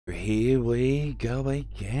here we go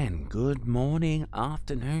again. Good morning,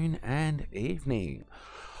 afternoon, and evening.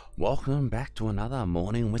 Welcome back to another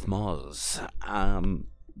Morning with Moz. A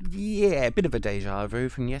bit of a deja vu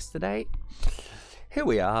from yesterday. Here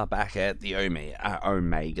we are back at the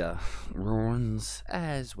Omega ruins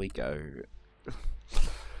as we go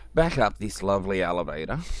back up this lovely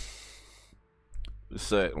elevator.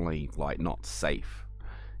 Certainly, not safe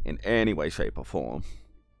in any way, shape, or form.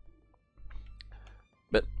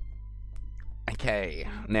 But, okay,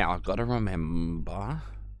 now I've got to remember.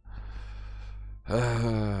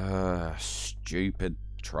 Stupid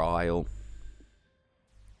trial.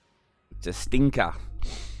 It's a stinker.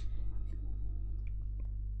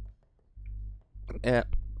 Yeah,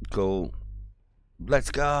 cool.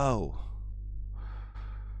 Let's go.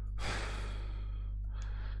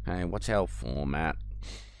 Hey, what's our format?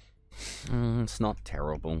 It's not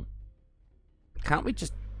terrible. Can't we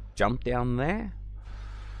just jump down there?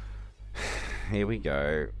 Here we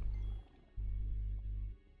go.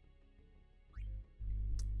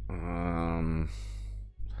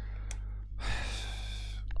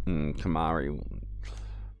 Kamari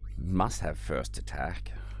must have first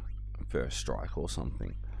attack, first strike or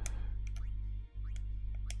something.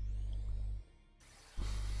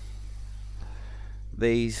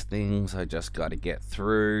 These things I just got to get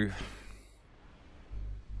through.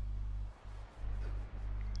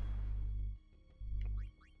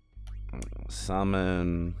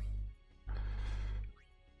 Summon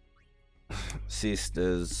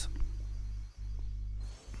sisters.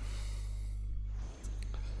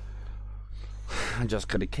 I just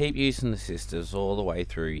got to keep using the sisters all the way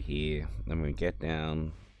through here. Then we get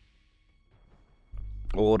down.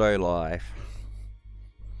 Auto life.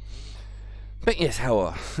 But yes,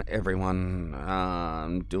 how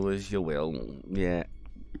everyone, do as you will. Yeah.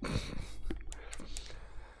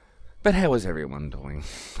 But how is everyone doing?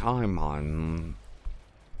 I'm on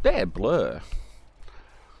their blur.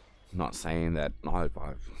 Not saying that I've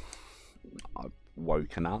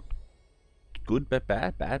woken up good but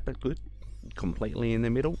bad, bad but good, completely in the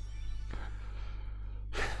middle.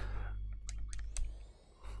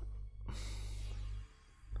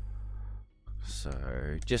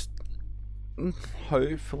 So just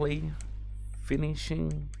hopefully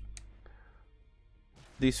finishing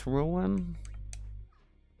this ruin.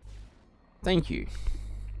 Thank you.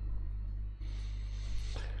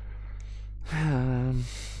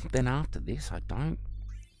 Then after this, I don't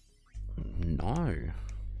know.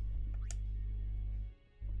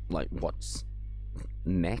 What's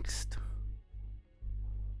next?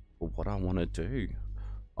 Or what I want to do.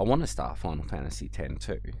 I want to start Final Fantasy X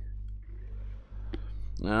too.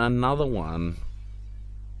 Another one.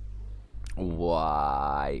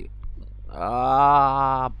 Why?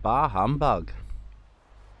 Bah humbug.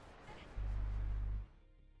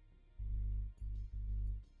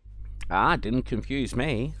 Didn't confuse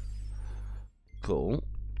me. Cool,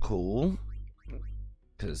 cool.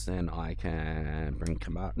 Because then I can bring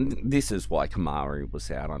Kamari. This is why Kamari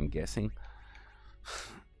was out, I'm guessing.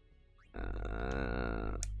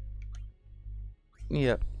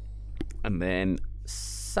 Yep. And then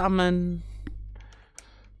summon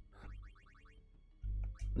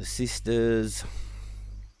the sisters.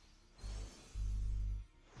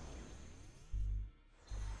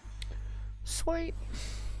 Sweet.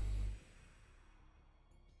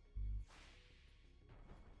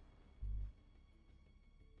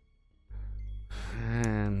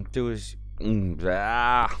 And do as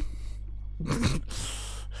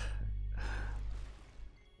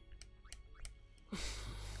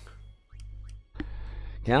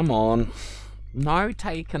Come on. No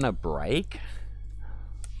taking a break.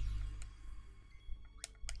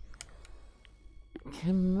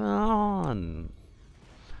 Come on.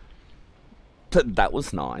 That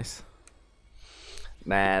was nice.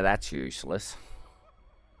 Nah, that's useless.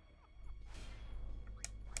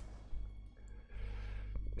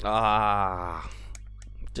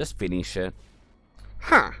 Just finish it.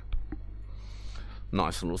 Huh.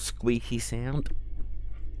 Nice little squeaky sound.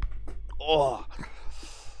 Oh.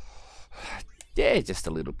 Yeah, just a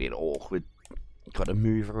little bit awkward. Got to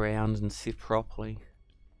move around and sit properly.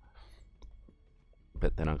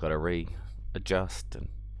 But then I've got to readjust and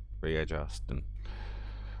readjust and...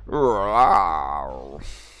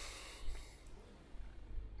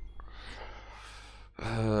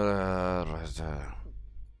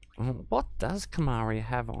 What does Kamari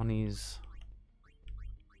have on his...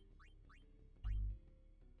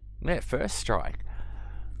 first strike.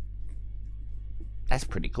 That's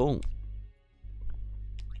pretty cool.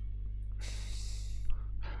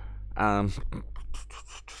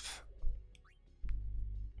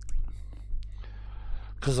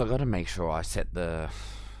 Because I got to make sure I set the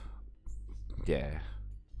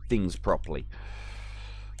things properly.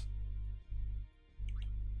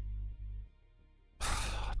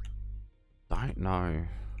 Don't know.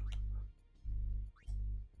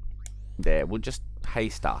 There, we'll just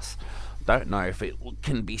haste us. Don't know if it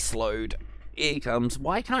can be slowed. Here it comes.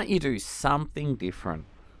 Why can't you do something different?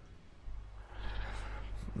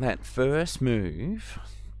 That first move.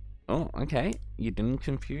 Oh, okay. You didn't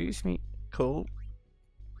confuse me. Cool.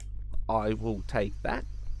 I will take that.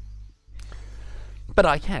 But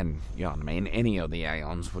I can, you know what I mean? Any of the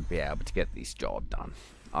Aeons would be able to get this job done.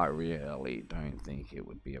 I really don't think it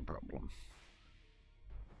would be a problem.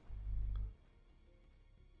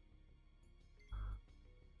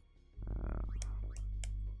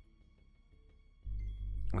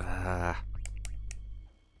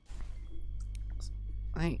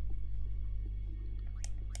 Hey,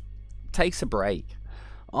 takes a break.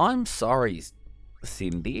 I'm sorry,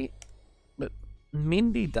 Cindy, but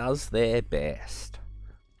Mindy does their best.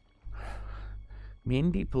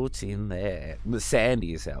 Mindy puts in there. The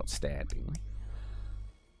Sandy is outstanding.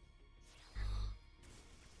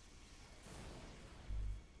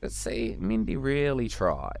 But see, Mindy really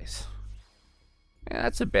tries. Yeah,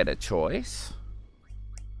 that's a better choice.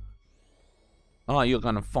 Oh, you're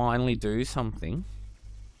going to finally do something.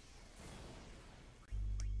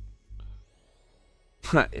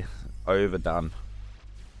 Overdone.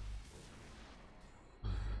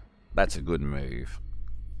 That's a good move.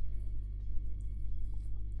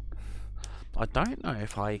 I don't know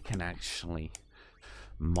if I can actually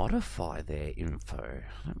modify their info.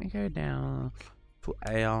 Let me go down to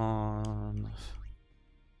Aeons.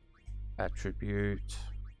 Attribute.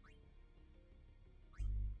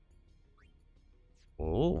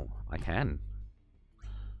 Oh, I can.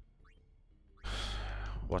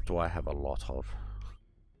 What do I have a lot of?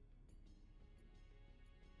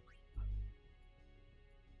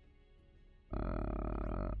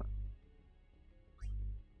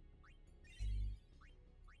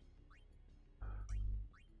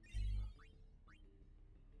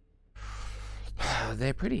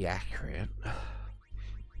 They're pretty accurate.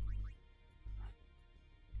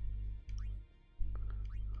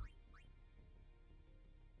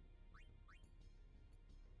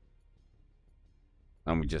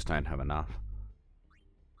 And we just don't have enough.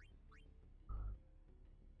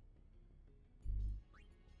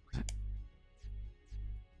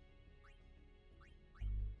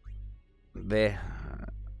 There.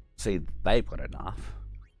 See, they've got enough.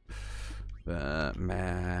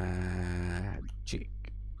 Magic.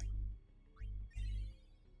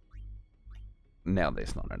 Now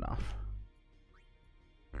there's not enough.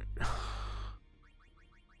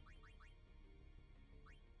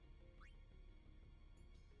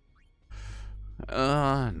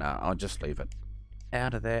 No, I'll just leave it.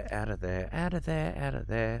 Out of there, out of there, out of there, out of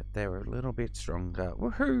there. They're a little bit stronger.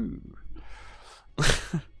 Woohoo!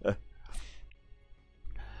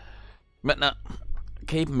 But no,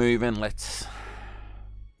 keep moving. Let's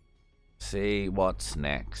see what's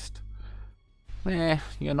next.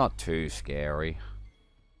 You're not too scary.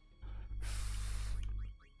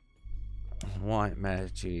 White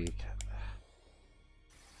magic.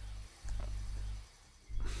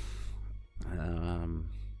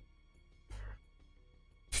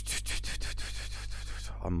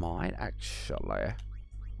 I might actually.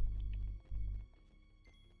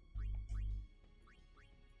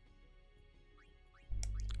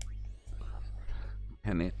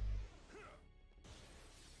 Can it?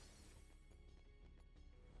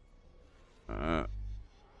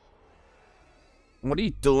 What are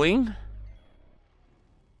you doing?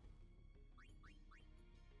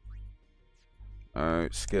 Oh,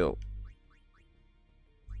 skill.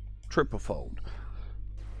 Triple fold.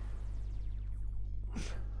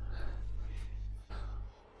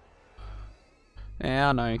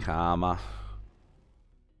 Yeah, no karma.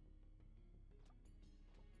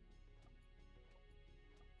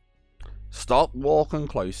 Stop walking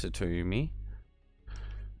closer to me.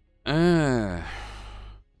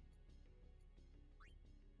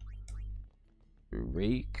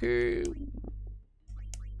 Riku.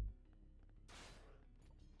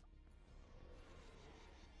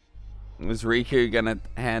 Is Riku gonna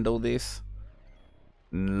handle this?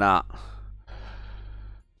 Nah.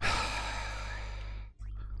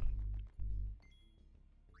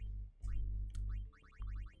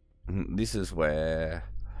 This is where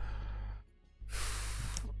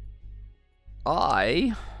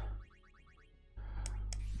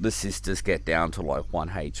the sisters get down to like 1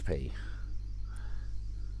 HP.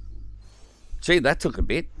 Gee, that took a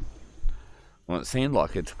bit. Well, it seemed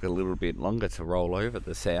like it took a little bit longer to roll over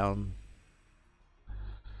the sound.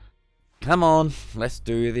 Come on, let's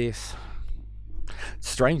do this. It's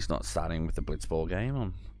strange not starting with the blitzball game.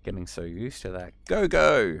 I'm getting so used to that. Go,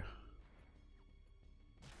 go!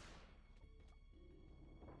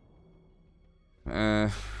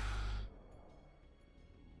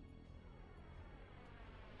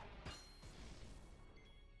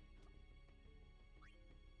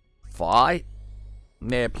 Fight?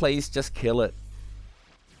 Yeah, please just kill it.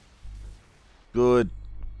 Good.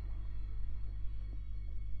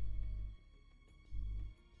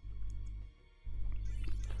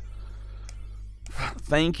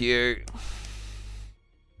 Thank you.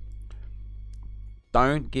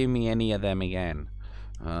 Don't give me any of them again.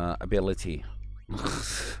 Ability.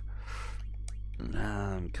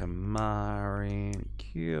 Kamari,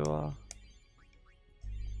 cure.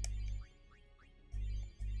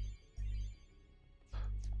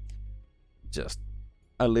 Just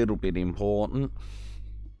a little bit important.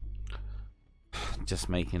 Just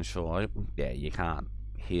making sure. Yeah, you can't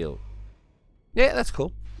heal. Yeah, that's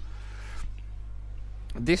cool.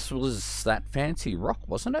 This was that fancy rock,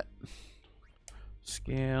 wasn't it?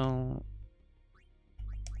 Skill.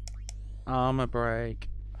 Armor break.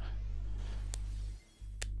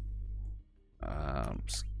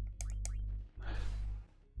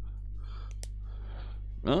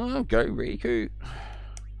 Oh, go Riku.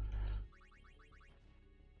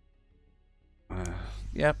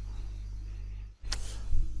 Yep.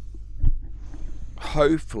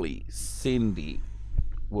 Hopefully Cindy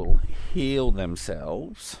will heal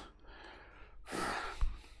themselves.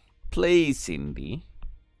 Please, Cindy.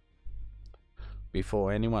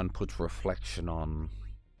 Before anyone puts reflection on.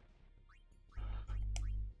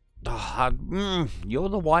 You're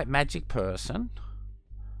the white magic person.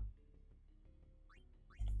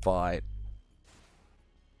 Fight.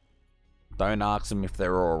 Don't ask them if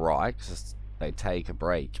they're alright, because they take a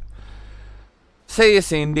break. See you,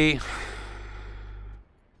 Cindy.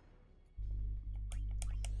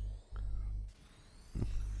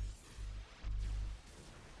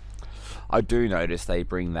 I do notice they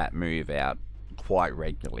bring that move out quite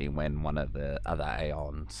regularly when one of the other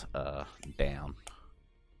Aeons are down.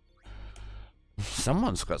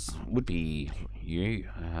 Someone's got, would be you,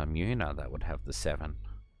 Yuna, that would have the 7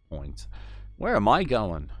 points. Where am I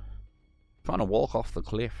going? Trying to walk off the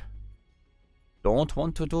cliff. Don't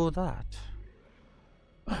want to do that.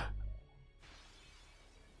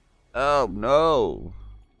 Oh no.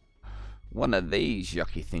 One of these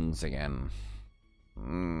yucky things again.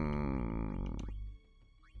 No.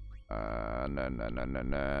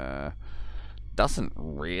 Doesn't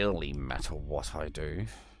really matter what I do.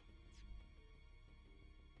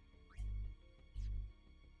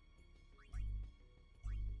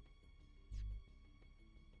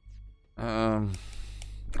 I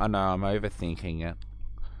know, I'm overthinking it.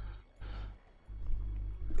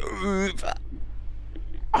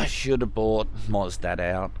 I should have bought Mozdad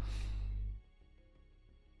out.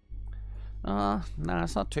 No,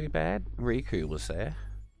 it's not too bad. Riku was there.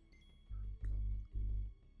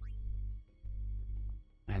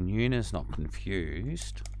 And Yuna's not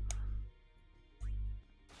confused.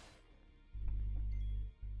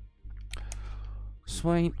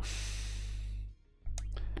 Sweet.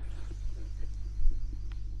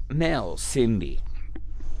 Now, Cindy,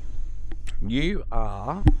 you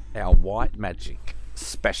are our white magic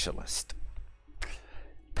specialist.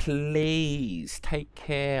 Please take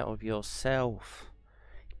care of yourself.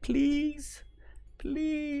 Please.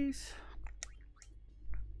 Please.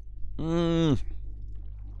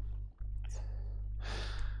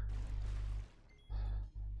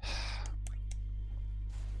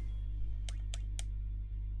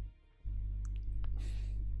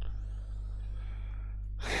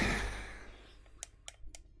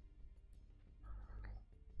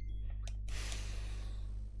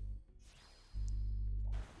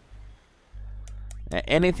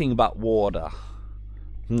 Anything but water.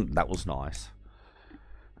 That was nice.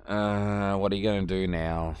 What are you going to do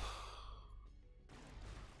now?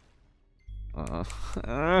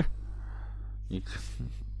 You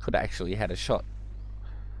could actually had a shot.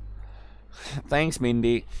 Thanks,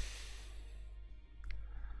 Mindy.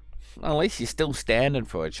 At least you're still standing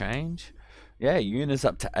for a change. Yeah, Yuna's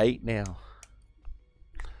up to 8 now.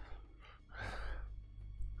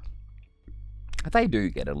 They do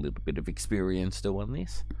get a little bit of experience doing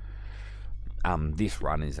this. This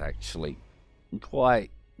run is actually quite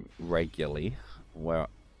regularly where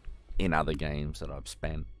in other games that I've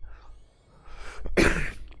spent.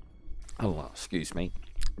 Oh, excuse me,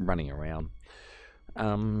 running around.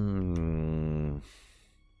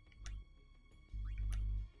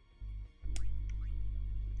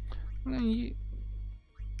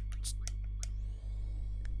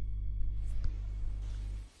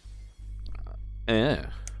 Eh.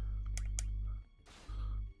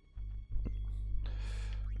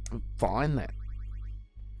 Fine then.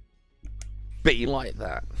 Be like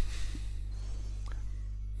that.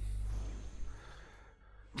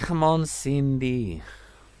 Come on, Cindy.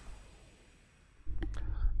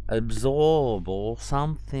 Absorb or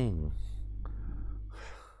something.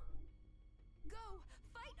 Go,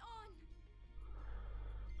 fight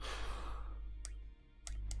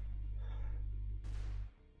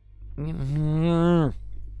on.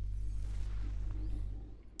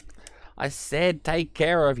 I said take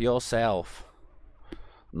care of yourself.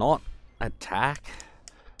 Not attack.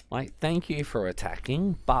 Like, thank you for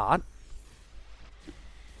attacking, but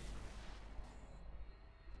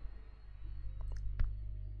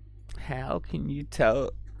how can you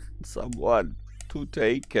tell someone to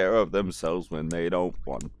take care of themselves when they don't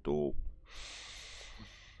want to?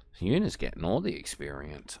 Yuna's getting all the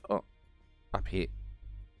experience. Oh, up here.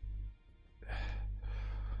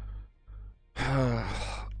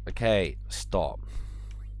 Okay, stop.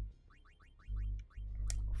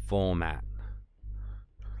 Format.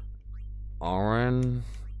 Oren,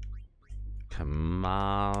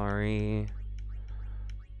 Kamari,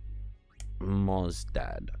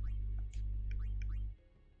 Mozdad.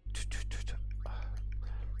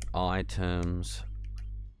 Items.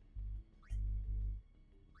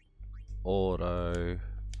 Auto.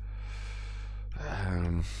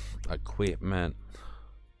 Equipment.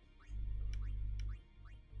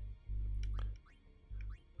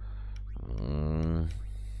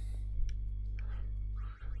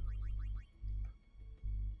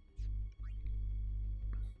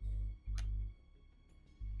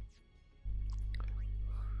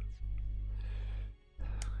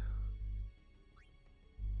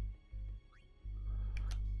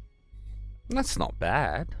 That's not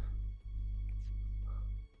bad.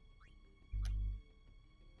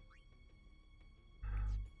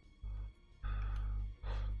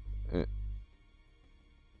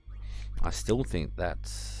 I still think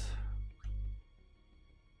that's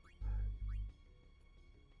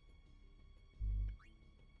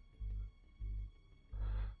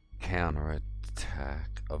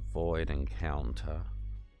counter-attack, avoid encounter.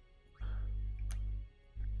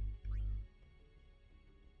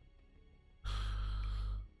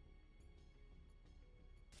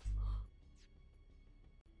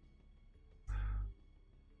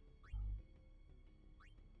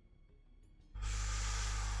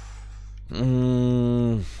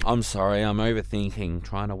 I'm sorry, I'm overthinking,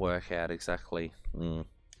 trying to work out exactly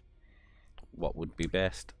what would be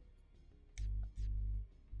best.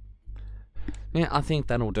 Yeah, I think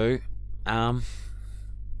that'll do. Here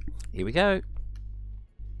we go.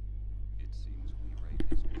 It seems we rate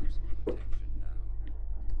his personal protection now.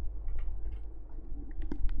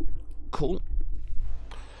 Cool.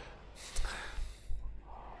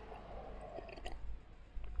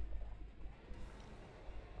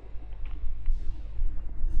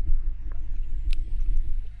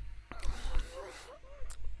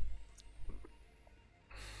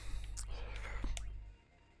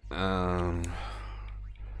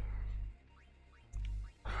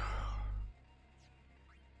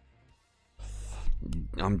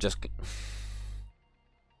 I'm just...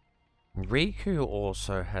 Riku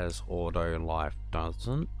also has auto life, don't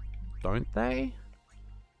they?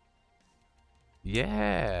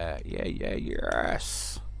 Yeah,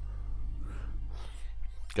 yes.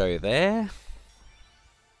 Go there.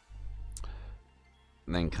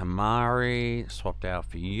 Then Kamari, swapped out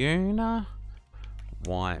for Yuna.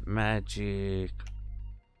 White magic.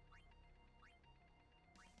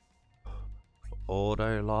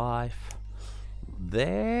 Auto life.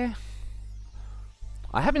 There.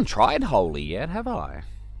 I haven't tried Holy yet, have I?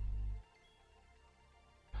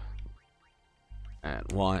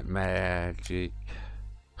 And white magic.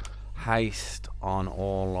 Haste on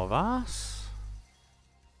all of us.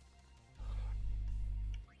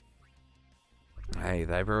 Hey,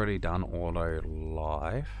 they've already done auto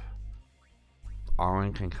life.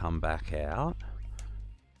 Oren can come back out.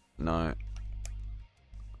 No.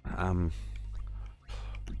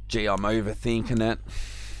 Gee, I'm overthinking it.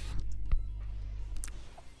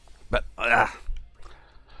 But,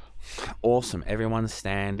 awesome. Everyone's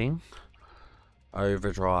standing.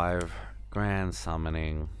 Overdrive. Grand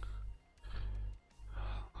summoning.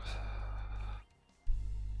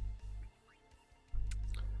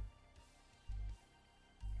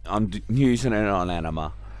 I'm using it on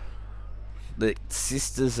Anima. The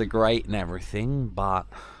sisters are great and everything, but...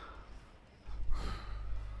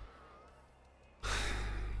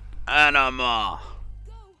 Anima!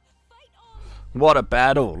 Go, fight on! What a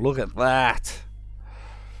battle! Look at that!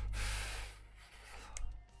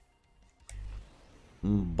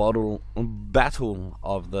 battle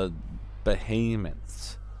of the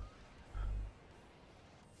behemoths.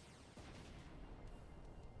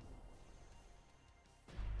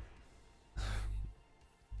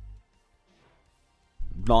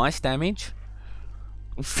 Nice damage.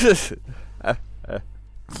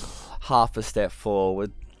 Half a step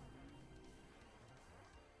forward.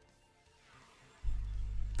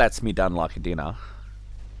 That's me done like a dinner.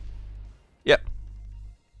 Yep.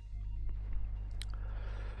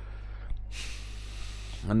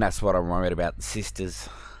 And that's what I'm worried about, the sisters.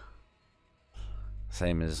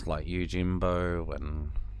 Same as like you, Jimbo,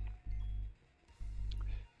 and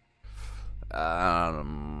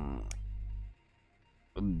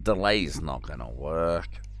delay's not gonna work.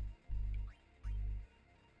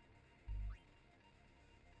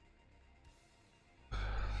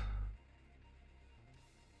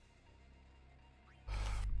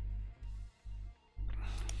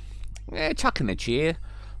 Yeah, chucking a cheer.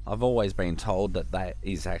 I've always been told that that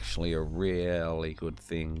is actually a really good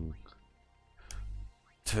thing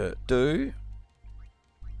to do.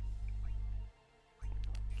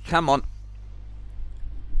 Come on.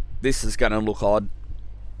 This is going to look odd.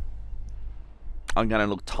 I'm going to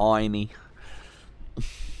look tiny.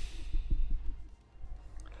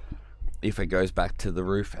 If it goes back to the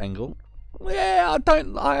roof angle. Yeah, I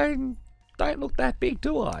don't look that big,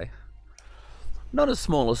 do I? Not as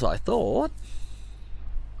small as I thought.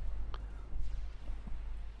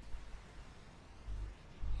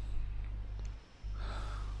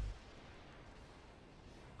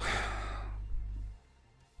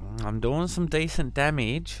 I'm doing some decent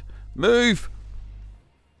damage. Move!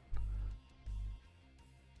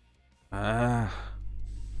 Bah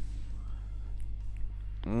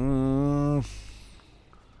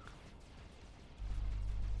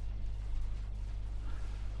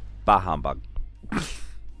humbug.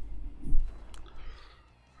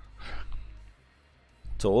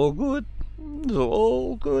 It's all good. It's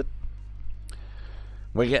all good.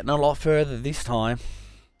 We're getting a lot further this time.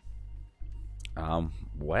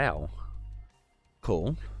 Wow.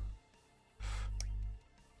 Cool.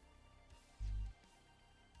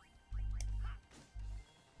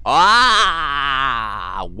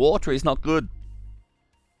 Ah! Water is not good.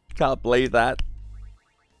 Can't believe that.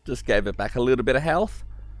 Just gave it back a little bit of health.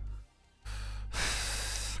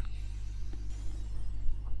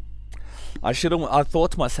 I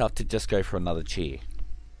thought to myself to just go for another cheer.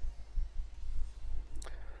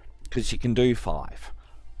 Because you can do 5.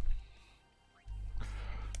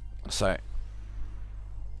 So.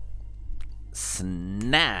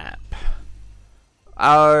 Snap.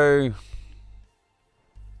 Oh.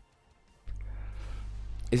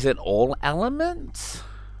 Is it all elements?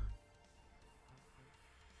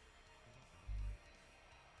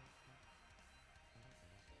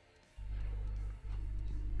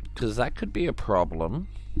 Because that could be a problem.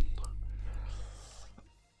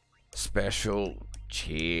 Special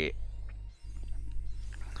cheer.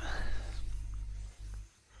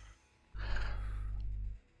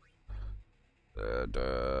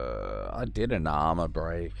 I did an armor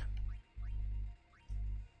break.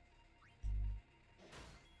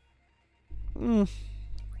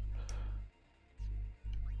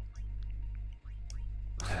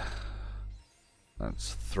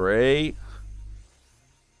 That's 3.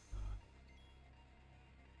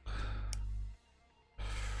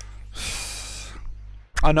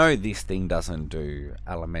 I know this thing doesn't do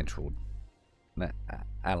element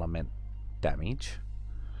damage.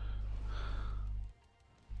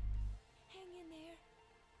 Hang in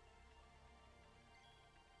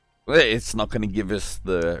there. It's not going to give us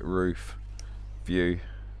the roof view.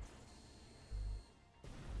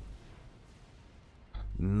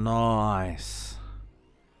 Nice.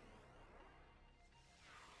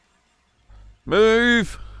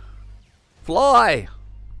 Move. Fly.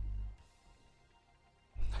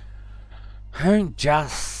 Don't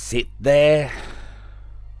just sit there.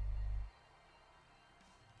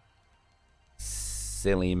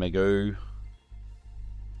 Silly Magoo.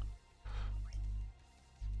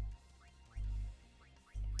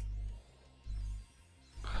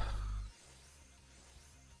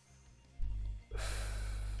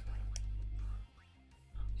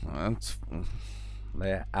 That's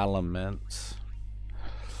their elements.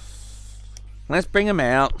 Let's bring them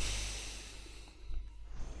out.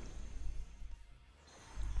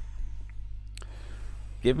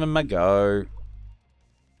 Give them a go.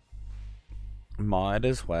 Might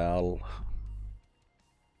as well.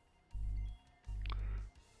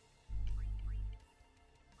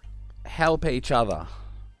 Help each other.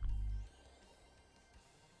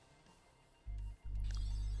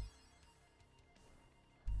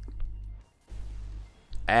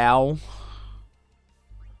 Ow.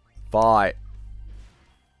 Fight.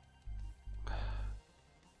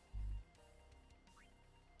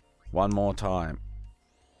 One more time.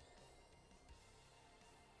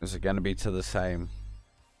 Is it going to be to the same?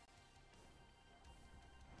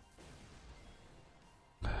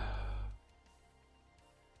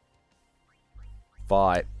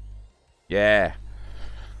 Fight. Yeah.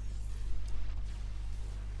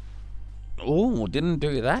 Oh, didn't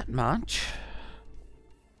do that much.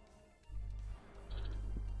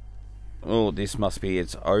 Oh, this must be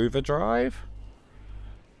its overdrive.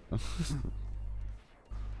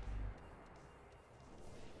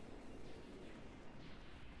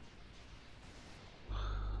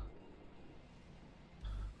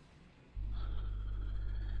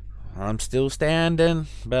 I'm still standing,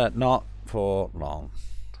 but not for long.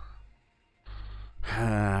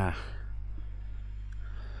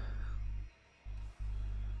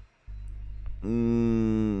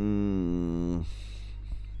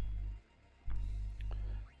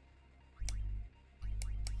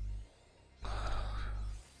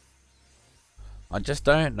 I just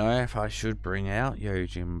don't know if I should bring out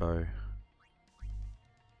Yojimbo.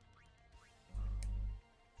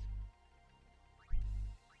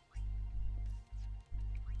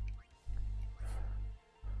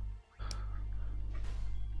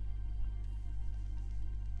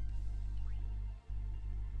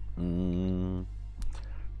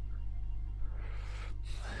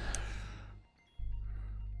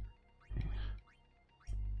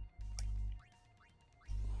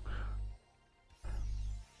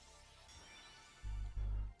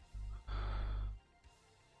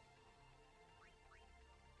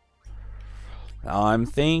 I'm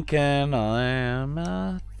thinking,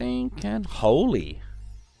 holy.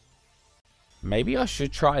 Maybe I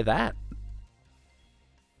should try that.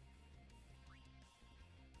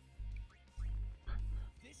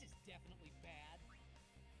 This is definitely bad.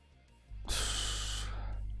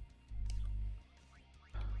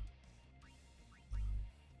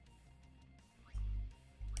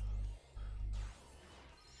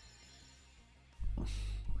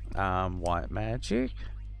 White magic.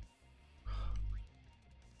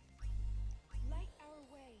 Light our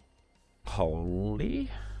way. Holy.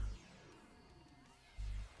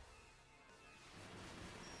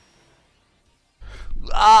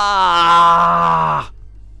 Ah!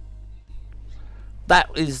 That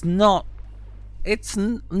is not... It's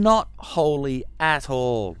not holy at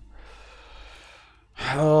all.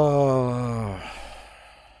 Oh.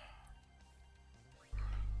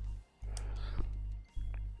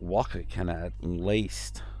 Walker can at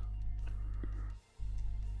least...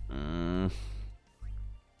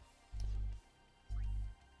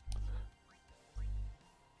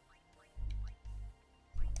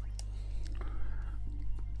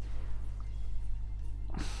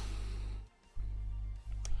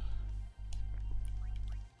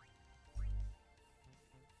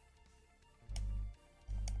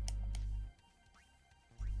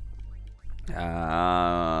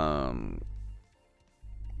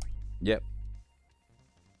 Yep.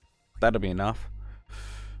 That'll be enough.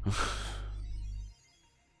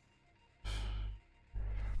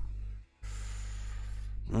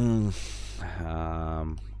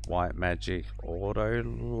 White magic auto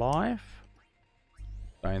life.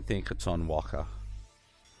 Don't think it's on Walker.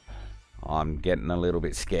 I'm getting a little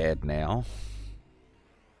bit scared now.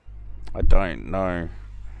 I don't know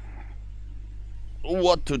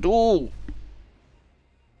what to do.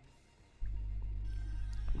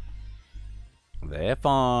 They're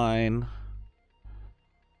fine.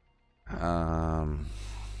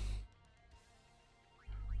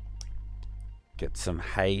 Get some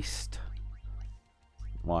haste.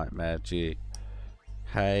 White magic.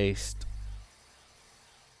 Haste.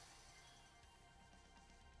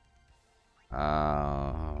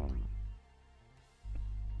 Una.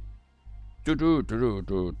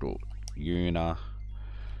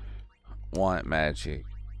 White magic.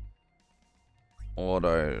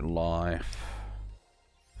 Auto life.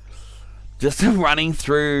 Just running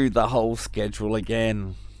through the whole schedule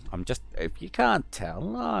again. I'm just, if you can't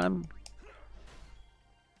tell,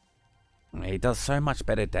 he does so much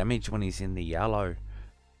better damage when he's in the yellow.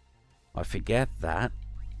 I forget that.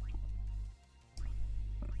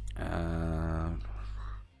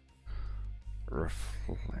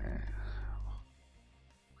 Reflect.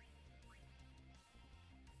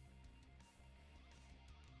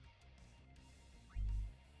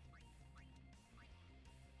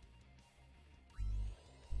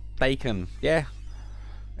 Bacon, yeah.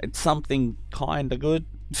 It's something kinda good.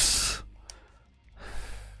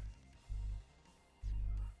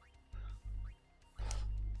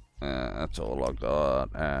 That's all I got.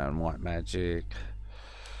 And white magic.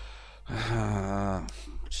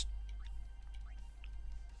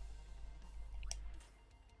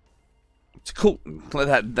 It's cool.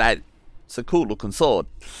 It's a cool looking sword.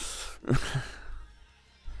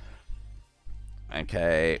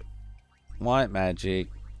 Okay. White magic.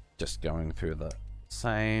 Just going through the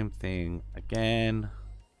same thing again.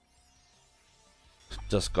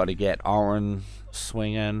 Just got to get Oren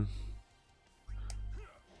swinging.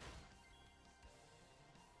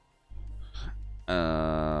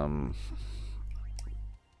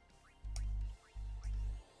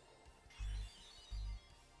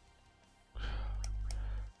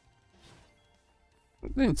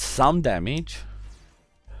 Doing some damage.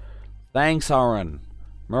 Thanks, Oren.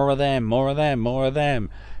 More of them, more of them, more of them.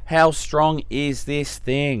 How strong is this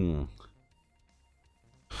thing?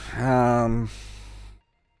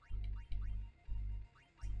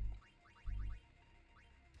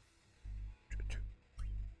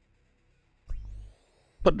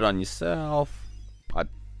 Put it on yourself.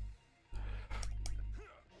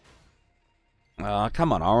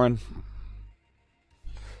 Come on, Oren.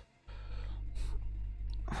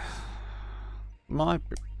 My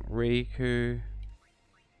Riku.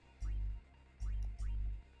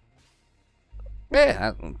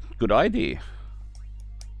 Yeah, good idea.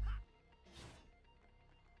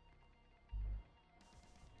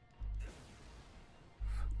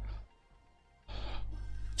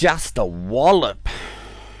 Just a wallop.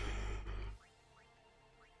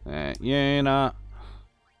 You know,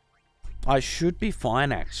 I should be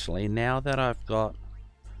fine actually now that I've got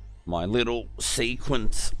my little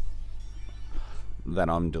sequence that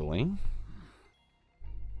I'm doing.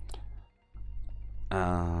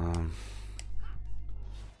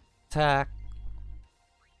 Attack.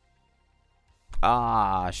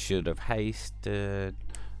 I should have hasted,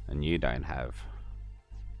 and you don't have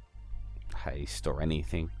haste or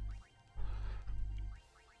anything.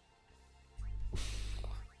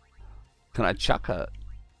 Can I chuck it?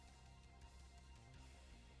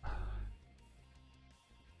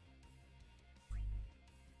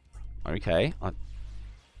 Okay.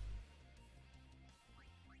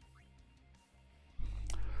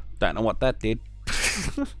 Don't know what that did.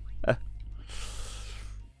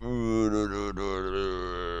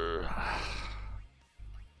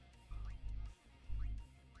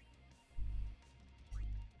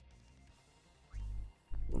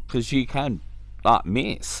 Because you can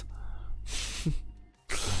miss.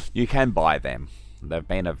 You can buy them. They've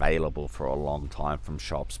been available for a long time from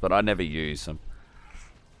shops, but I never use them.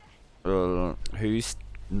 Who's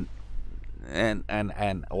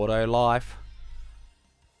and auto life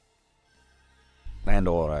and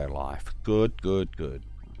auto life. Good, good, good.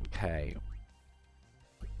 Okay.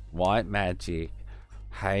 White magic,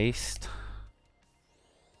 haste.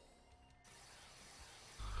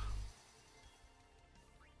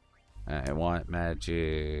 White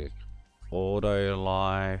magic, auto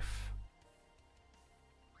life.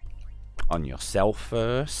 On yourself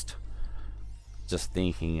first. Just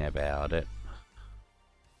thinking about it.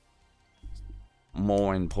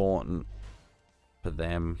 More important for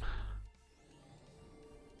them.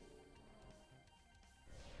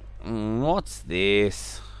 What's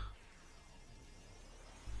this?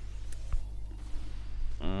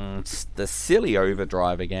 It's the silly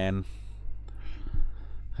overdrive again.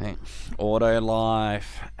 Okay. Auto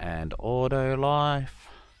life and auto life.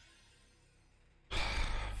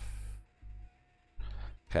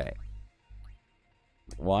 Okay.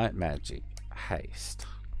 White magic, haste.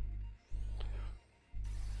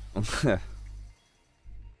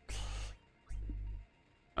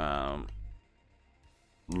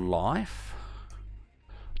 Life.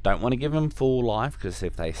 Don't want to give them full life because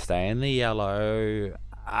if they stay in the yellow,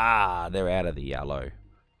 they're out of the yellow.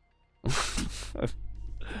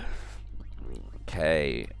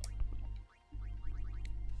 Okay.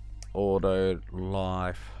 Auto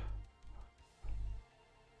life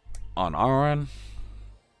on Oren.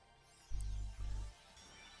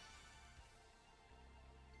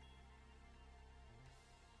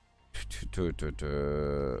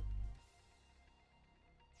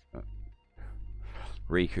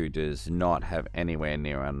 Riku does not have anywhere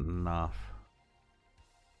near enough.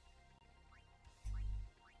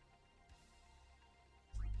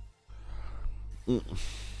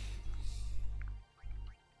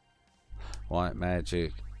 White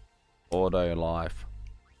magic, auto life.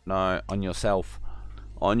 No, on yourself.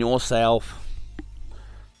 On yourself.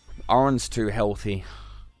 Oren's too healthy.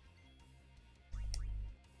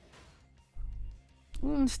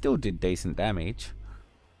 Still did decent damage.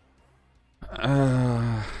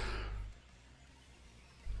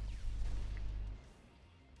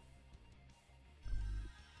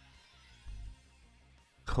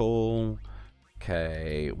 cool.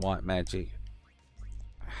 Okay, white magic.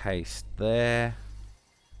 Haste there.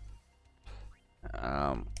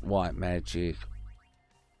 White magic.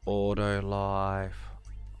 Auto life.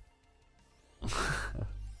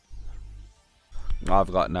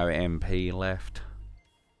 I've got no MP left.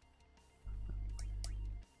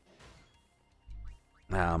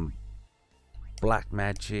 Black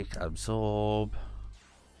magic, absorb.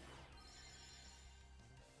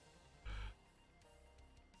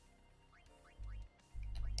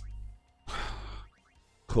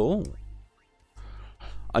 Cool.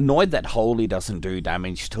 Annoyed that holy doesn't do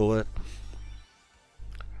damage to it.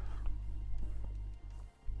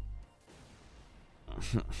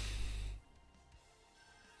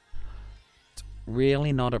 It's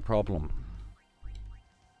really not a problem.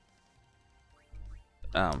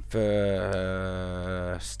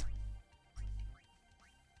 First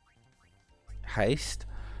haste,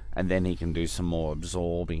 and then he can do some more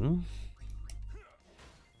absorbing.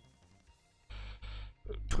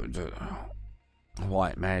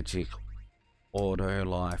 White magic, auto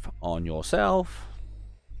life on yourself.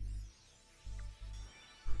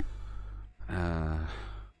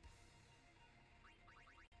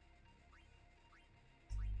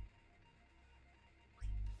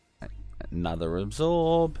 Another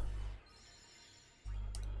absorb.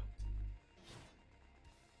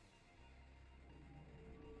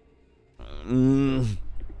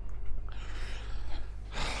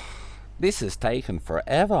 This has taken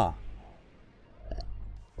forever.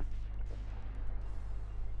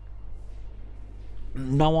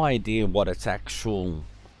 No idea what its actual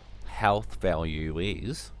health value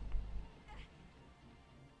is.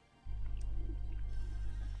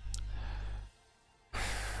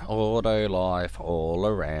 Auto life all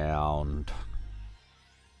around.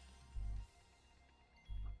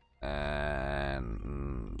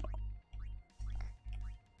 And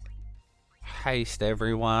haste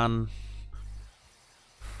everyone.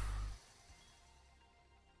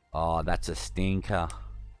 Oh, that's a stinker.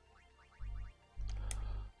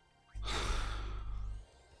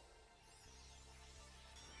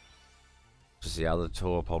 Because the other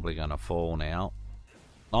two are probably going to fall now.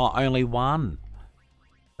 Oh, only one.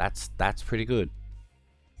 That's pretty good.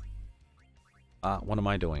 What am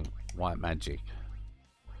I doing? White magic.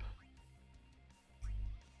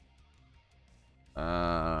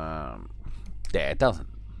 Yeah, it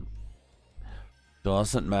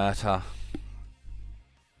doesn't matter.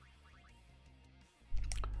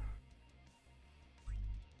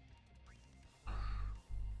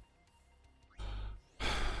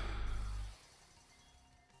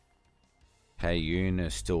 Okay,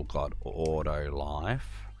 Yuna's still got auto life.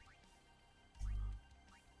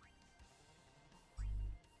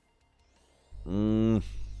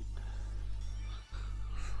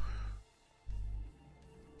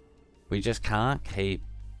 We just can't keep...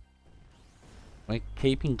 We're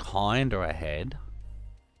keeping kinda ahead.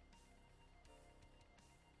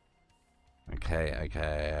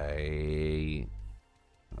 Okay.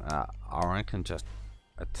 I can just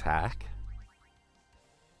attack.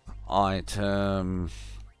 Item.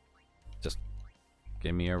 Just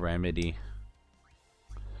give me a remedy.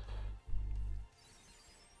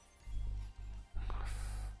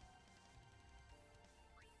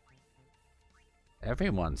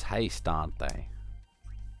 Everyone's haste, aren't they?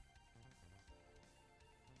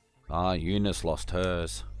 Eunice lost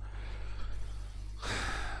hers.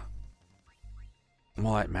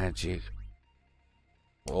 White magic.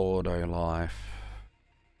 Auto life.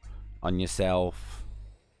 On yourself.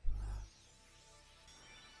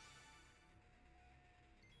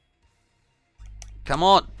 Come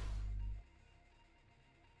on!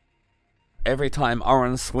 Every time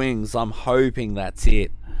Oren swings, I'm hoping that's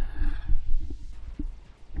it.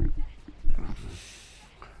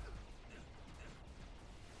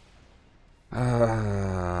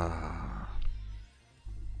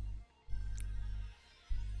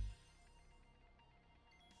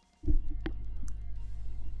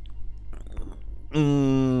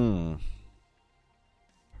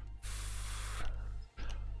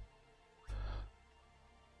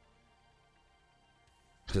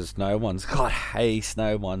 Because no one's got haste,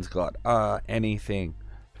 no one's got anything.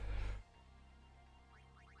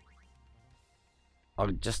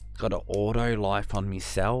 I've just got an auto life on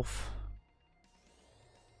myself.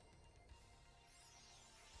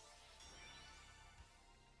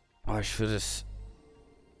 I should have...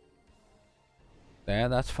 Yeah,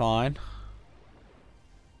 that's fine.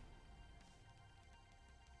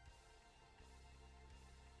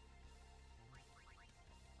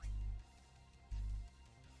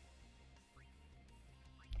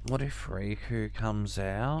 What if Riku comes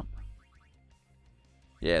out?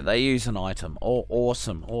 Yeah, they use an item. Oh,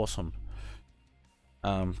 awesome, awesome.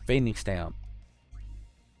 Phoenix down.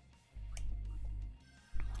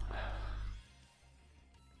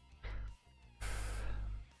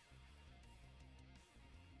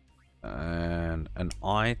 And an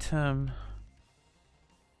item.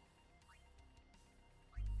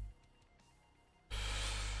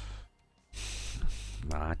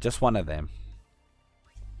 Nah, just one of them.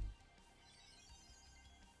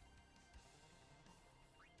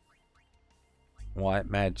 White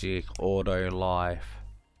magic, auto life.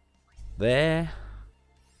 There.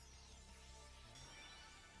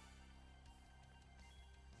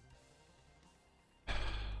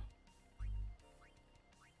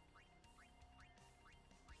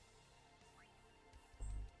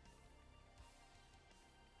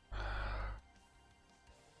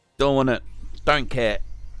 Doing it. Don't care.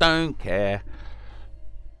 Don't care.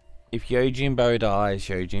 If Yojimbo dies,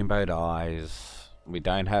 Yojimbo dies. We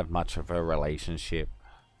don't have much of a relationship.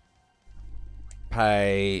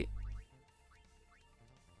 Pay.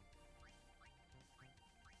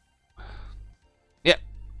 Yep.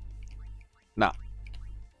 No.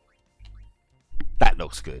 That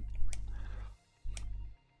looks good.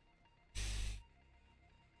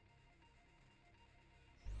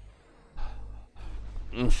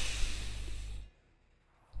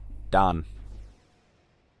 Done.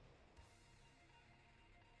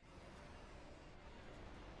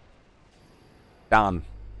 Done.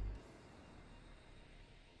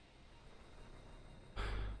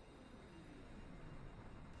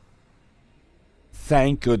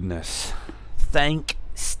 Thank goodness. Thank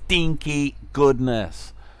stinky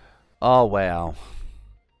goodness. Oh, wow.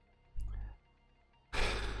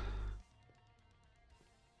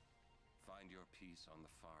 Find your peace on the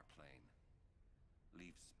far plane.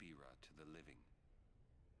 Leave Spira to the living.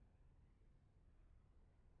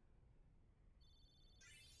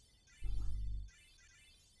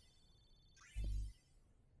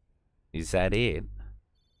 Is that it?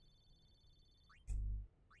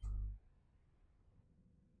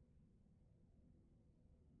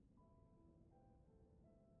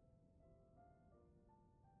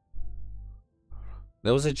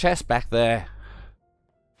 There was a chest back there.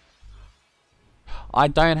 I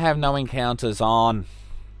don't have no encounters on.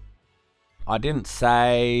 I didn't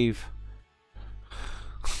save.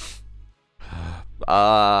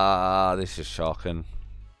 This is shocking.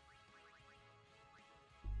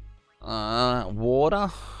 Water?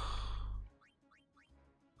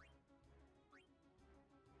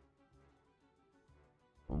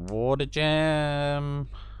 Water gem.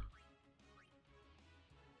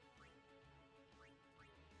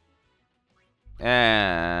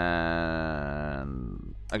 And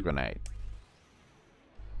a grenade.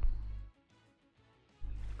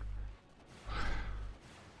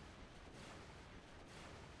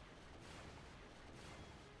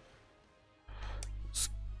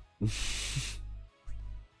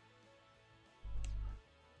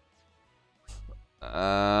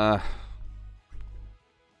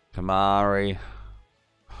 Kamari.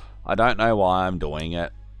 I don't know why I'm doing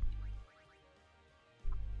it.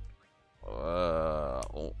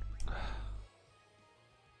 Oh.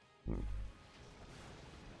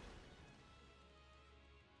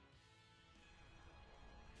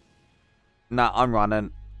 No, I'm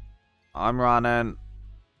running. I'm running.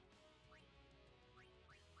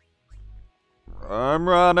 I'm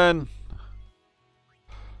running.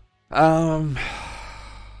 Live and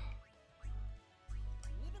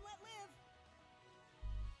let live.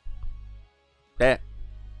 Yeah.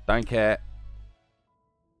 Don't care.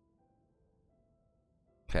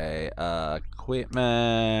 Okay, equipment.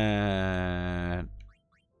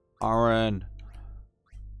 Iron.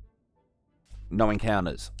 No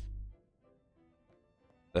encounters.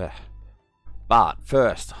 Ugh. But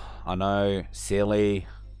first, I know, silly,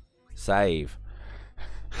 save.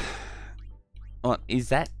 What is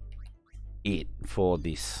that? It for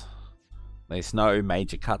this? There's no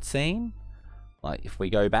major cutscene. Like if we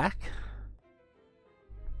go back,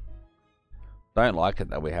 don't like it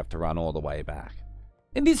that we have to run all the way back.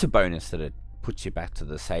 It is a bonus that it puts you back to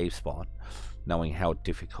the save spot, knowing how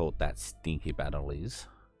difficult that stinky battle is.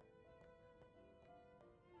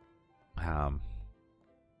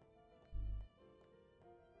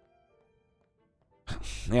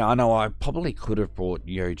 Yeah, I know I probably could have brought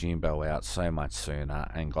Yojimbo out so much sooner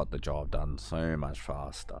and got the job done so much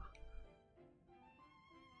faster.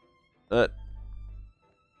 But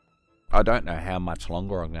I don't know how much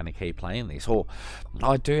longer I'm going to keep playing this. Or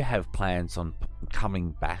I do have plans on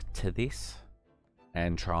coming back to this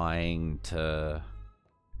and trying to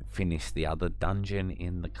finish the other dungeon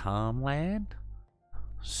in the Calm Land.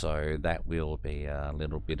 so that will be a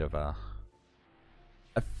little bit of a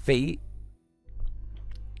feat.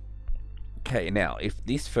 Okay, now if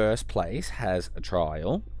this first place has a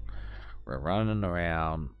trial, we're running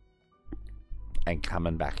around and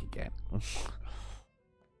coming back again.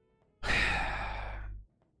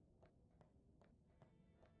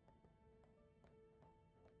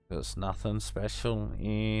 There's nothing special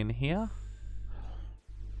in here.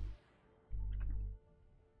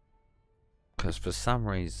 Because for some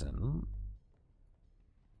reason,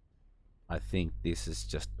 I think this is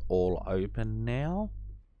just all open now.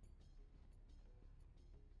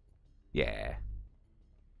 Yeah.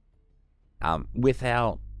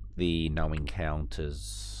 Without the no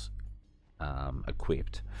encounters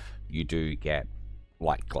equipped, you do get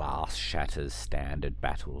like glass shatters standard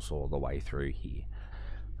battles all the way through here.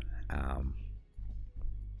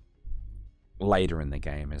 Later in the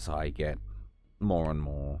game, as I get more and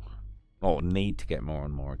more, or need to get more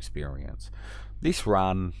and more experience, this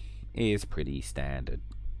run is pretty standard.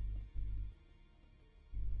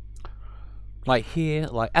 Like here,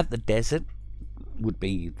 like at the desert would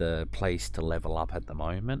be the place to level up at the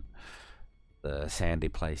moment. The sandy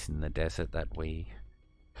place in the desert that we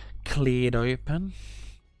cleared open.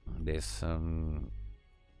 There's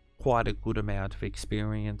quite a good amount of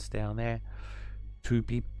experience down there to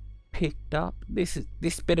be picked up. This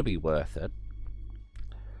better be worth it.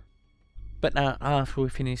 But after we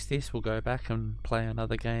finish this, we'll go back and play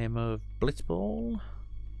another game of Blitzball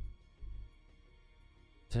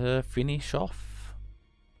to finish off,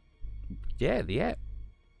 yeah, the app.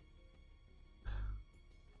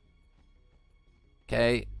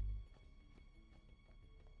 Okay.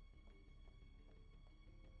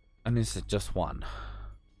 And is it just one?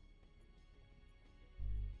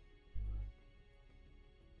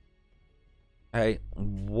 Hey,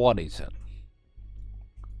 what is it?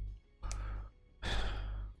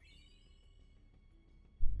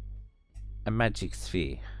 A magic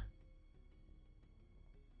sphere.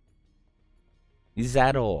 Is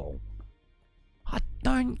that all? I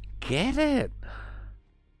don't get it.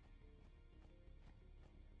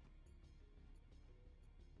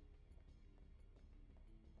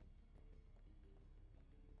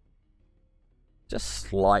 Just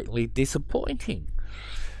slightly disappointing.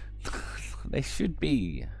 There should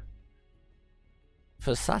be,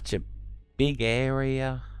 for such a big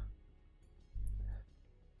area,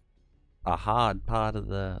 a hard part of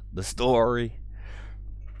the story.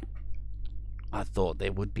 I thought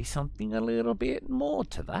there would be something a little bit more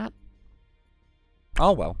to that.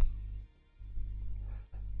 Oh well.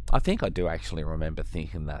 I think I do actually remember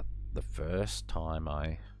thinking that the first time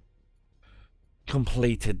I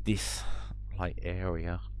completed this like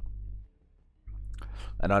area.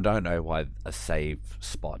 And I don't know why a save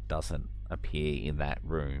spot doesn't appear in that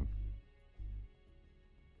room.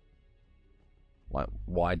 Like,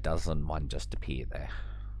 why doesn't one just appear there?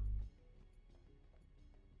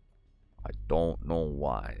 I don't know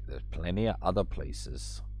why. There's plenty of other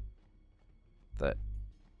places that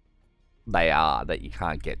that you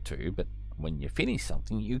can't get to, but when you finish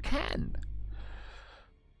something, you can.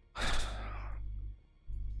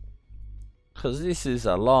 Because this is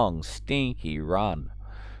a long, stinky run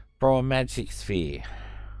for a magic sphere.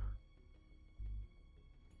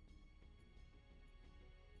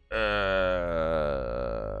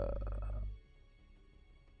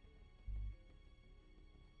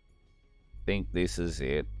 Think this is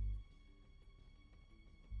it.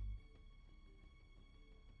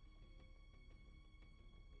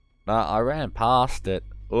 No, I ran past it.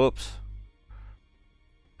 Oops.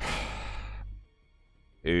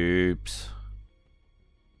 Oops.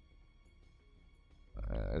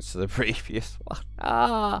 It's the previous one.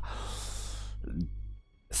 Ah,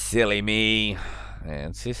 silly me. And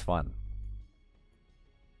it's this one.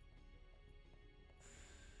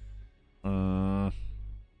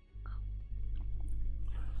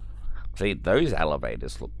 See, those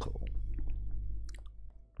elevators look cool.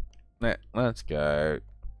 Let's go.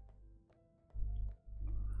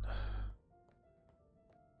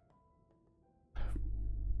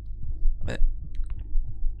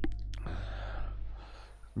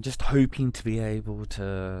 I'm just hoping to be able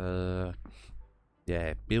to,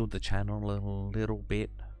 yeah, build the channel a little bit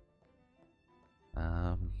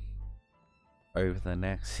over the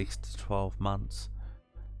next 6 to 12 months,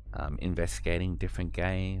 investigating different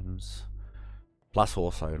games, plus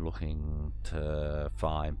also looking to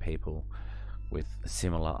find people with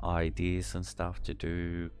similar ideas and stuff to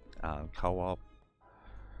do co-op,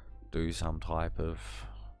 do some type of,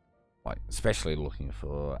 like, especially looking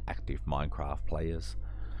for active Minecraft players.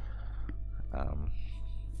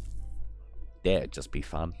 Yeah, it'd just be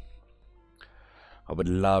fun. I would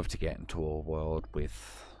love to get into a world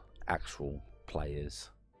with actual players.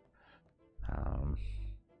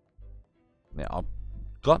 Now, I've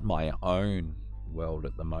got my own world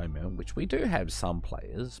at the moment, which we do have some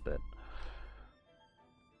players, but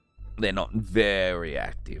they're not very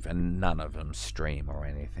active, and none of them stream or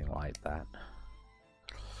anything like that.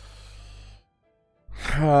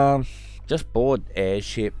 Just bored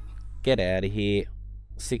airship. Get out of here.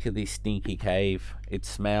 Sick of this stinky cave. It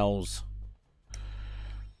smells.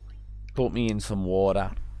 Put me in some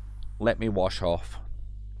water. Let me wash off.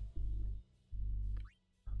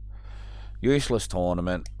 Useless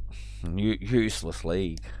tournament. Useless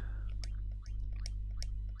league.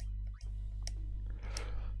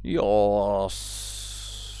 Yoss.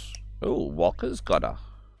 Oh, Walker's gotta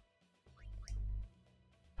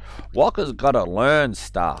learn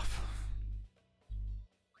stuff.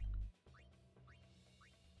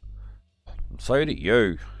 So do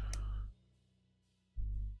you.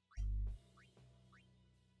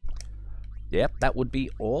 Yep, that would be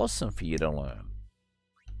awesome for you to learn.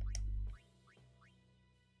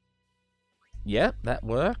 Yep, that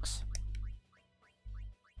works.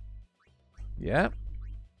 Yep.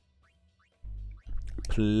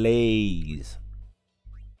 Please.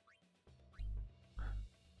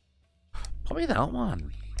 Probably that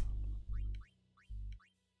one.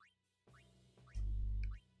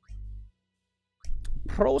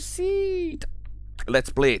 Proceed. Let's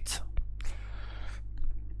blitz.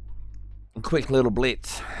 Quick little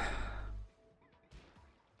blitz.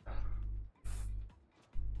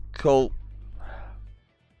 Cool.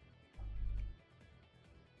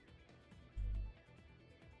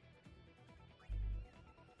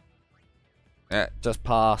 Yeah, just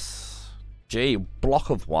pass. Gee, block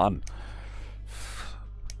of one.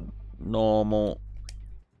 Normal.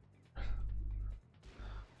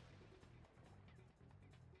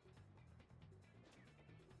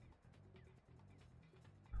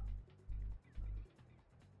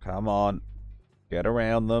 Come on. Get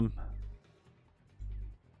around them.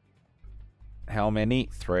 How many?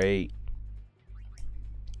 3.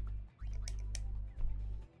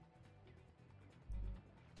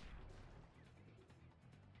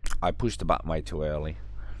 I pushed the button way too early.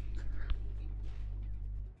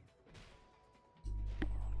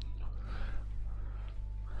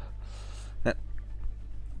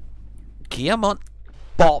 Come on.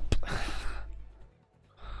 Bop.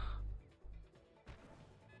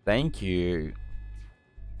 Thank you.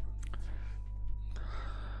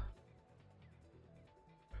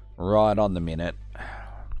 Right on the minute.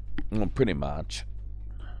 Well, pretty much.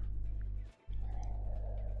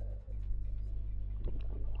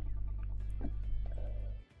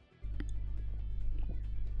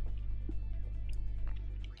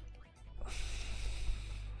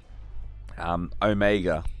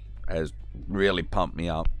 Omega has really pumped me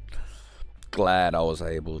up. Glad I was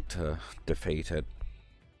able to defeat it.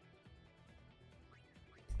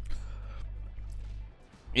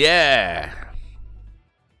 Yeah.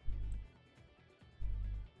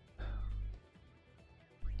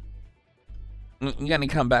 You're gonna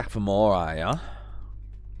come back for more, are ya?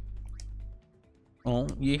 Oh,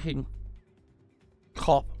 you can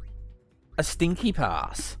cop a stinky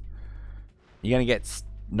pass. You're gonna get...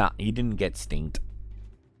 Nah, he didn't get stinked.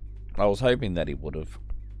 I was hoping that he would have.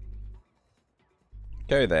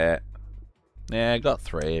 Go there. Yeah, got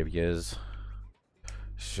 3 of yous.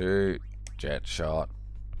 Shoot. Jet shot.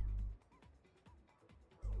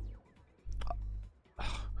 I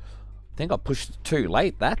think I pushed it too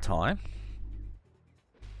late that time.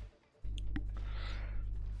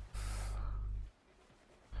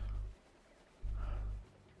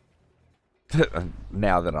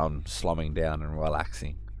 Now that I'm slumming down and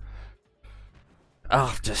relaxing.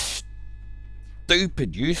 After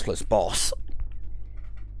stupid, useless boss.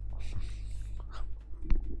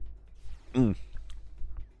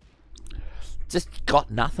 Just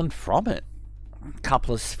got nothing from it.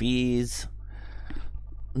 Couple of spheres.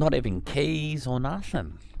 Not even keys or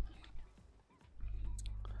nothing.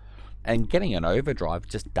 And getting an overdrive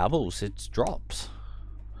just doubles its drops.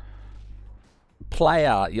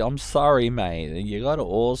 Player, I'm sorry, mate. You got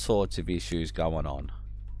all sorts of issues going on.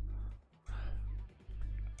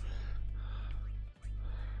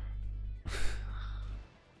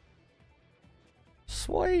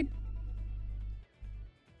 Sweet.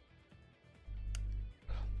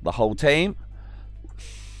 The whole team?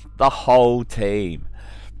 The whole team.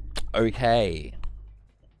 Okay.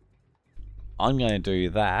 I'm going to do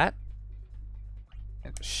that.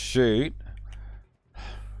 And shoot.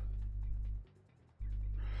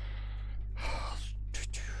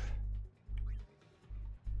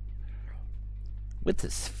 With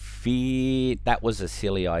this fit. That was a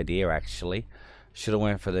silly idea, actually. Should have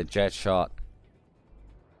went for the jet shot.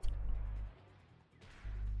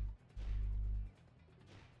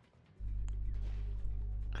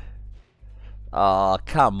 Oh,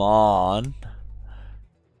 come on.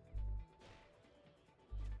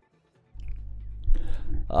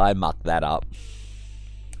 I mucked that up.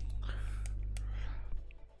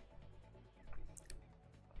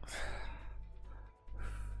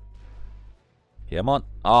 Come on.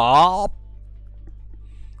 Oh!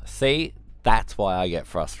 See? That's why I get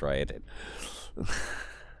frustrated.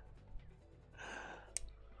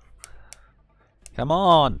 Come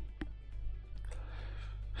on.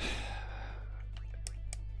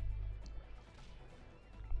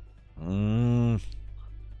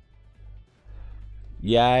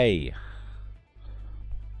 Yay.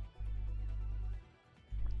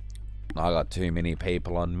 I got too many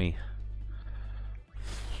people on me.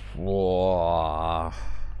 Whoa.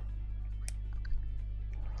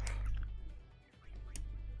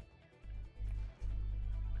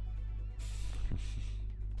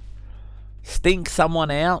 Stink someone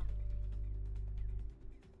out.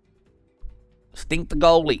 Stink the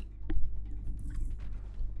goalie.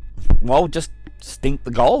 Well, just stink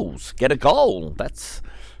the goals. Get a goal. That's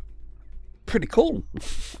pretty cool.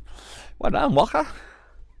 Well done, Walker.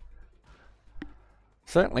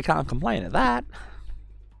 Certainly can't complain at that.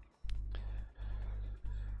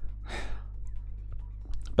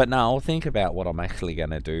 But no, I'll think about what I'm actually going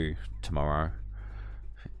to do tomorrow.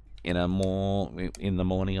 In the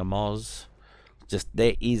morning of Moz. Just,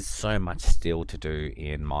 there is so much still to do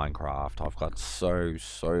in Minecraft. I've got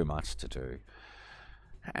so much to do.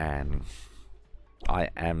 And I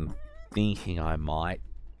am thinking I might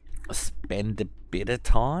spend a bit of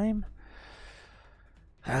time,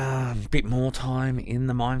 a bit more time in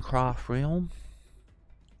the Minecraft realm,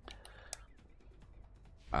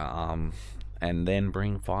 and then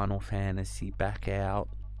bring Final Fantasy back out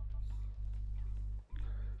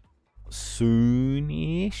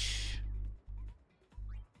soonish.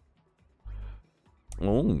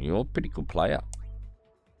 Oh, you're a pretty good player.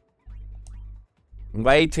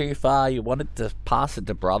 Way too far. You wanted to pass it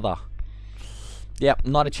to brother. Yep,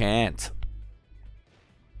 not a chance.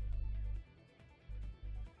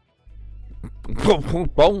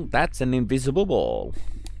 Boom, that's an invisible ball.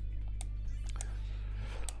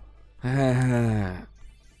 No,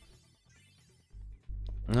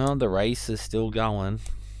 the race is still going.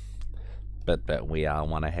 But we are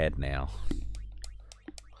one ahead now.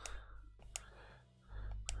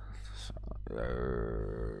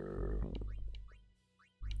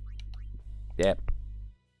 Yep.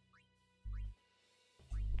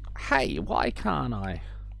 Hey, why can't I?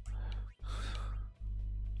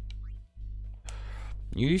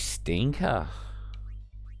 You stinker.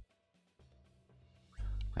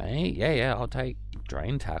 Hey, yeah, I'll take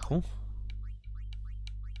drain tackle.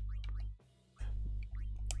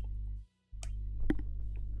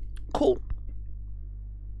 Cool.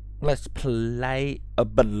 Let's play a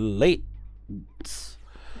blitz.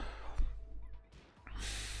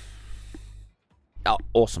 Oh,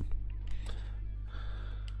 awesome.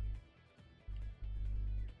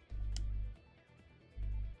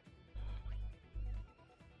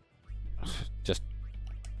 Just...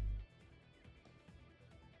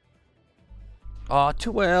 Oh,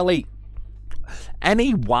 too early. And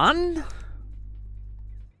he won?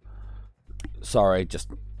 Sorry, just...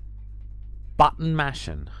 button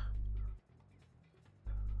mashing.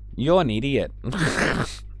 You're an idiot.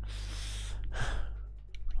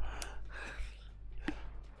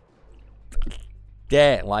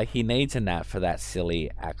 Yeah, like he needs a nap for that silly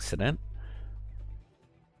accident.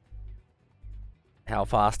 How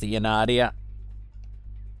fast are you, Nadia?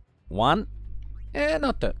 1? Yeah,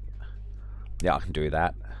 not that. Yeah, I can do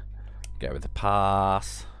that. Go with the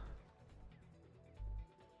pass.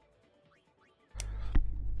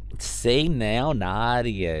 See now,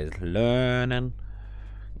 Nadia is learning.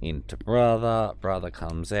 Into brother. Brother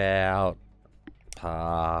comes out.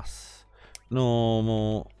 Pass.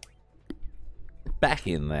 Normal. Back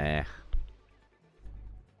in there.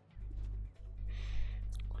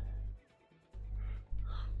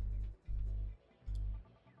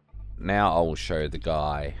 Now I will show the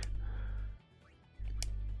guy.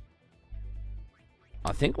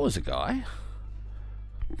 I think it was a guy.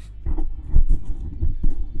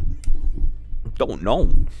 Don't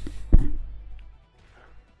know.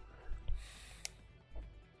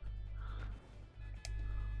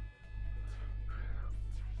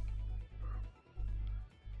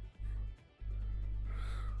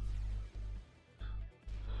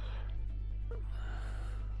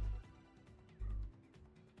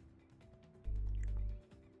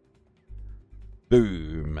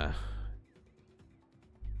 Boom.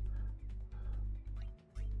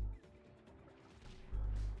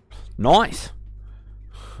 Nice.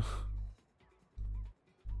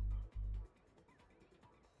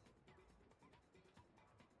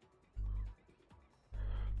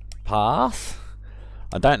 Pass.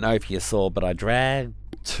 I don't know if you saw, but I dragged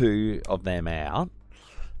 2 of them out.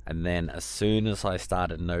 And then as soon as I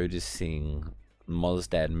started noticing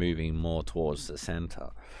Mozdad moving more towards the center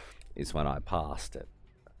is when I passed it.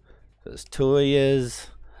 There's 2 of yous.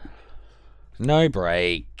 No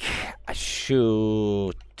break. I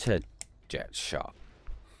shoot a jet shot.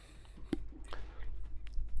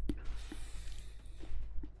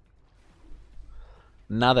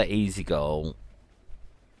 Another easy goal.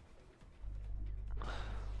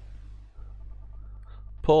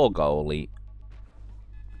 Poor goalie.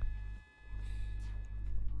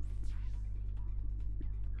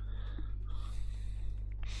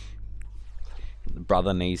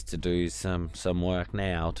 Brother needs to do some work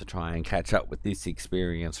now to try and catch up with this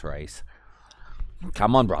experience race.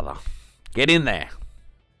 Come on, brother. Get in there.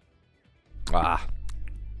 Ah.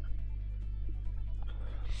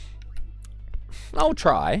 I'll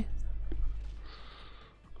try.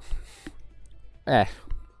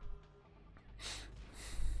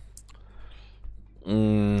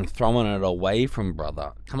 Throwing it away from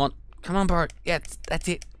brother. Come on, bro. Yeah, that's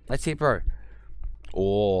it. That's it, bro.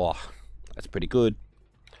 Oh, that's pretty good.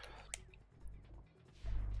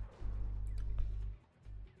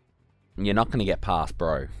 You're not going to get past,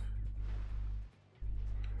 bro.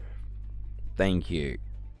 Thank you.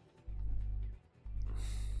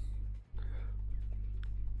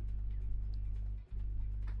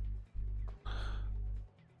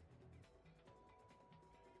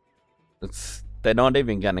 They're not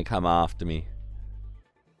even going to come after me.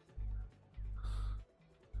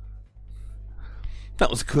 That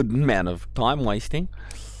was a good amount of time wasting.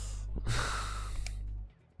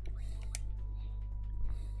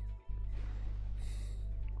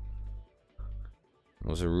 It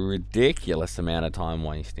was a ridiculous amount of time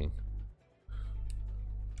wasting.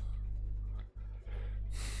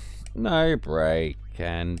 No break,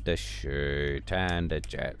 and a shoot, and a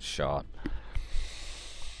jet shot.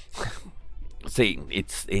 See,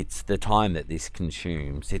 it's the time that this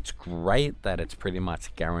consumes. It's great that it's pretty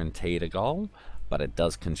much guaranteed a goal, but it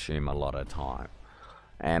does consume a lot of time.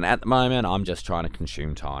 And at the moment, I'm just trying to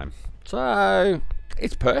consume time. So,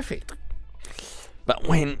 it's perfect. But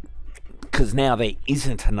because now there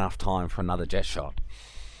isn't enough time for another jet shot.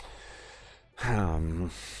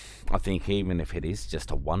 I think even if it is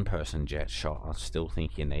just a one-person jet shot, I still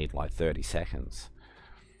think you need like 30 seconds.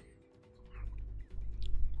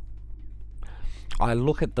 I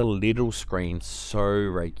look at the little screen so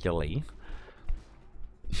regularly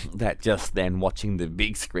that just then watching the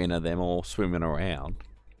big screen of them all swimming around,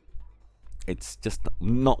 it's just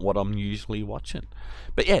not what I'm usually watching.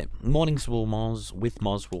 But yeah, mornings with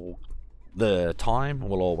Moz will, the time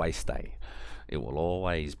will always stay. It will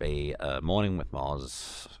always be a morning with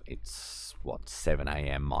Moz. It's what, 7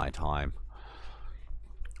 AM my time.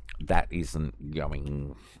 That isn't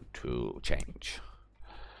going to change.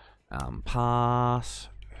 Pass.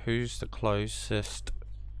 Who's the closest?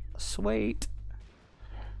 Sweet.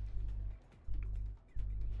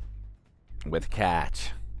 With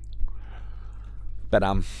catch. But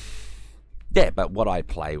yeah, but what I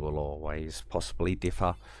play will always possibly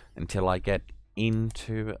differ until I get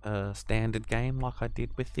into a standard game like I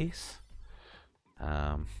did with this.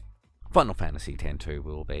 Final Fantasy X-2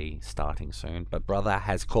 will be starting soon, but brother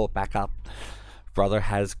has caught back up. Brother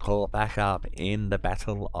has caught back up in the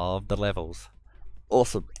battle of the levels.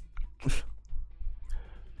 Awesome.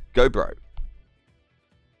 Go, bro.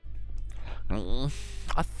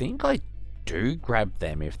 I think I do grab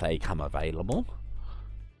them if they come available.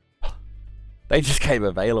 They just came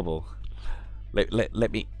available.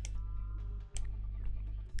 Let me...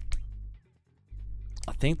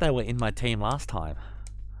 I think they were in my team last time.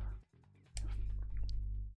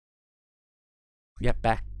 Yep,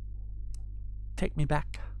 back. Take me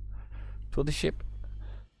back to the ship.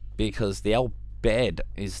 Because the old bed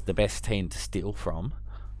is the best team to steal from.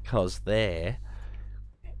 Because they're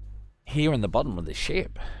here in the bottom of the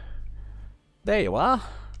ship. There you are.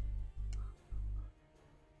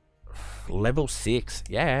 Level 6,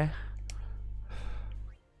 yeah.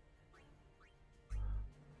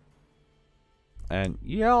 And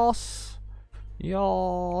yes.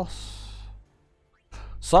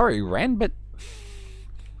 Sorry, Ren, but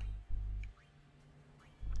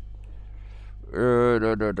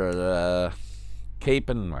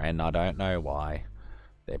keeping Ren, I don't know why.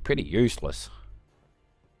 They're pretty useless,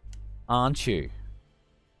 aren't you?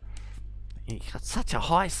 You got such a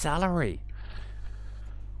high salary.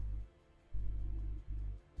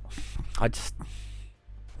 But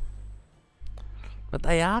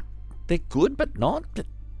they're good, but not. But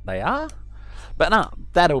they are. But no,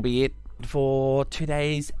 that'll be it for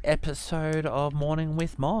today's episode of Morning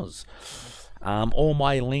with Moz. All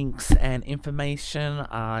my links and information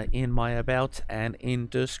are in my about and in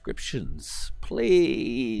descriptions.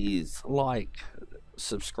 Please like,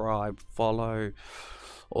 subscribe, follow,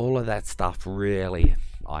 all of that stuff. Really,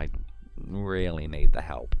 I really need the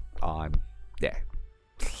help. I'm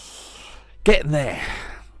getting there,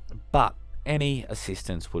 but any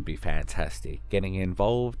assistance would be fantastic. Getting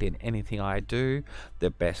involved in anything I do,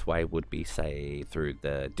 the best way would be, say, through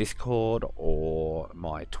the Discord or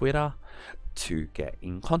my Twitter to get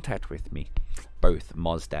in contact with me, both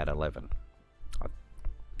Mozdad11.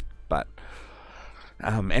 But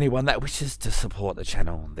anyone that wishes to support the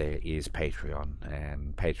channel, there is Patreon,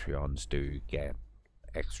 and Patreons do get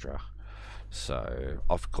extra, so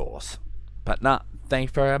of course. But no,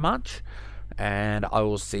 thanks very much, and I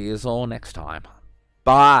will see you all next time.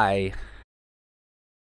 Bye.